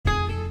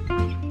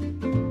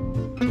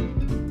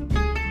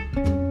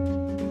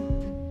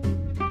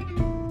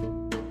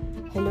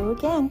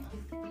again.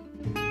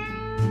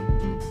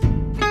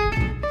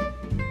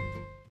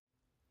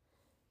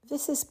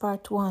 This is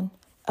part 1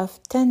 of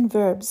 10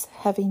 verbs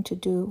having to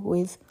do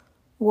with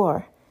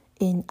war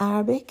in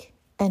Arabic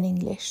and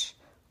English,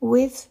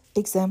 with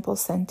example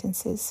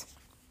sentences.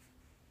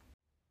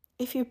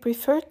 If you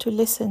prefer to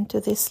listen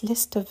to this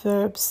list of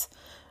verbs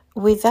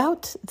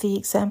without the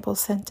example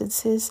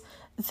sentences,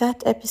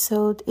 that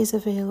episode is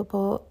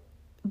available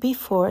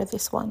before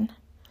this one.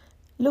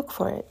 Look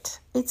for it.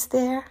 It's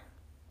there.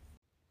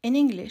 In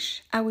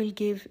English, I will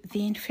give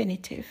the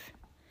infinitive.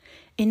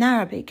 In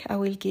Arabic, I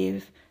will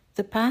give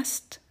the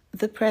past,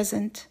 the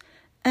present,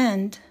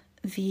 and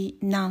the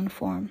noun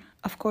form.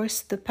 Of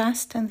course, the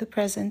past and the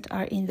present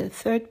are in the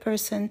third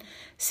person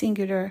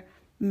singular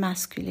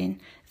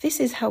masculine. This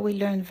is how we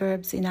learn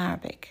verbs in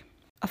Arabic.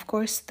 Of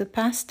course, the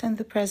past and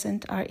the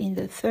present are in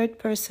the third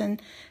person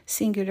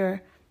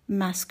singular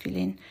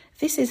masculine.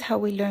 This is how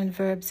we learn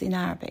verbs in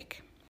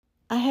Arabic.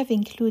 I have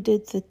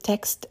included the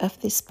text of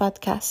this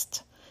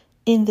podcast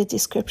in the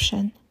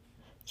description.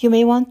 You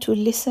may want to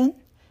listen,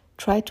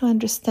 try to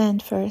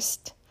understand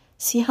first,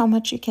 see how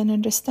much you can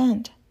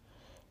understand.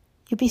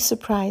 You'll be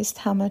surprised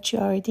how much you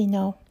already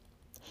know,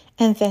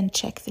 and then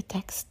check the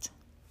text.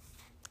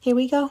 Here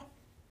we go.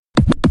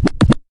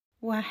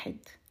 1.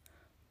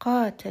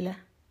 قاتل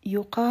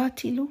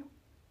يقاتل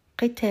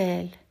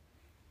قتال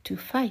to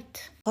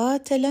fight.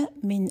 قاتل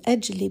من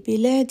أجل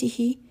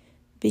بلاده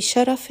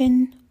بشرف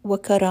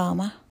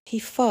وكرامة. He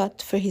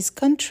fought for his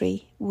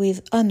country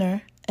with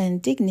honor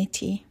and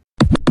dignity.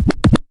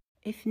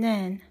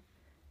 2.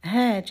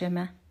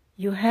 هاجم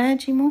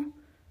يهاجم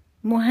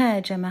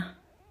مهاجمة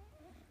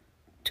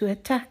to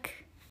attack.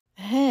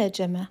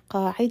 هاجم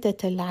قاعدة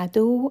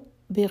العدو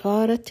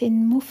بغارة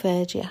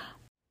مفاجئة.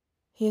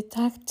 He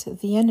attacked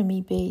the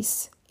enemy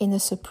base in a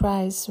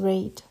surprise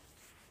raid.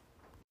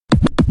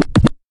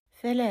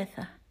 3.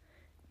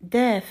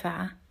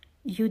 دافع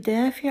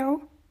يدافع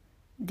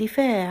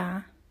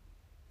دفاع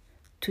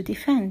to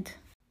defend.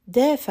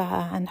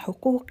 دافع عن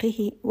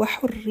حقوقه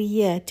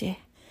وحرياته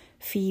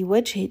في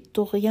وجه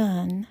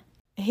الطغيان.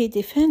 He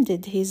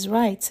defended his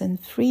rights and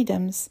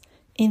freedoms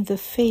in the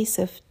face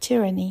of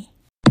tyranny.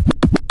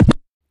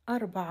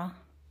 4.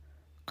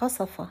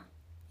 قصف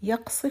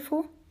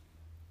يقصف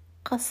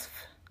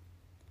قصف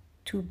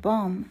to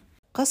bomb.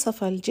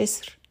 قصف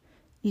الجسر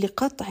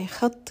لقطع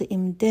خط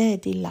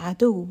إمداد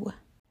العدو.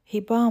 He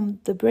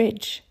bombed the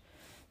bridge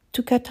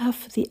to cut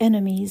off the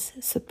enemy's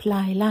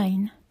supply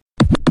line.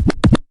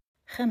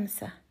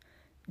 5.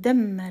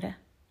 دمر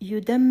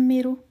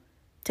يدمر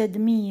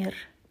تدمير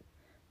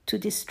to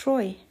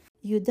destroy.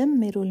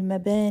 يدمر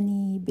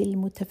المباني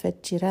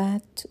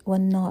بالمتفجرات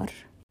والنار.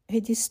 He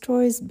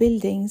destroys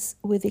buildings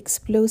with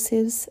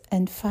explosives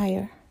and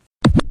fire.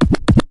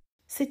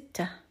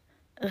 6.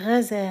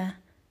 غزا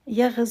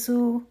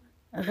يغزو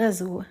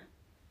غزو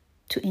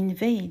to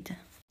invade.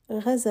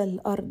 غزا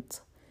الأرض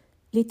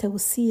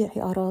لتوسيع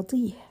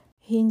أراضيه.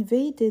 He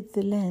invaded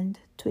the land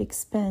to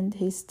expand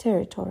his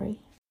territory.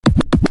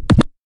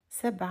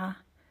 7.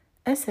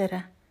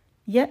 أسر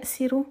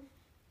يأسر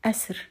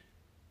أسر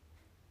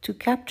to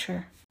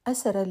capture.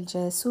 أسر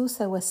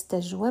الجاسوس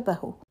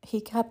واستجوبه.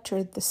 He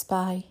captured the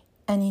spy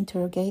and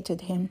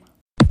interrogated him.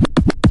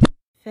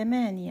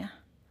 8.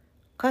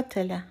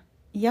 قتل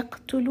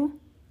يقتل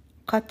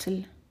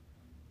قتل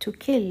to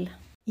kill.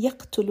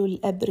 يقتل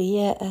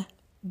الأبرياء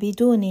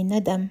بدون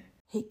ندم.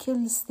 He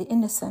kills the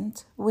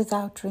innocent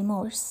without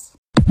remorse.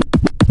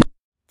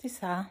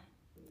 9.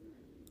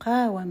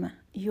 قاوم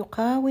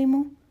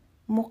يقاوم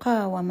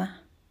مقاومة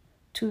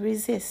to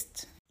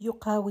resist.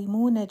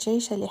 يقاومون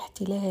جيش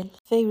الاحتلال.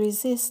 They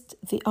resist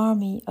the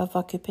army of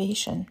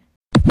occupation.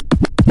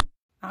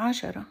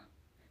 10.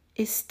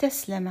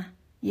 استسلم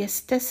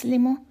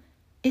يستسلم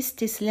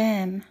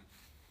استسلام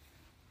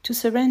to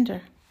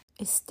surrender.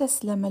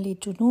 استسلم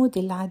لجنود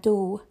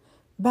العدو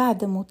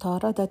بعد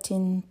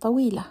مطاردة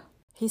طويلة.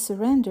 He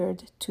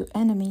surrendered to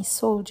enemy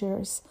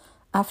soldiers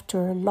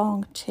after a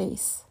long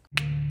chase.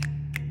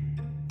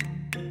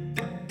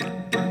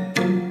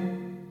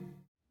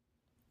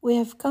 We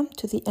have come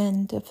to the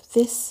end of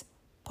this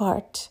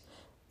part.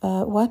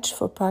 Watch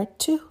for part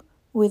 2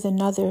 with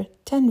another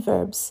 10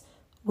 verbs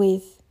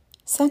with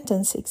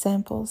sentence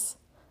examples.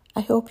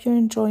 I hope you're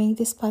enjoying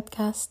this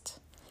podcast.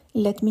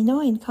 Let me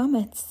know in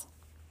comments.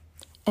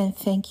 And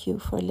thank you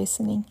for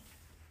listening.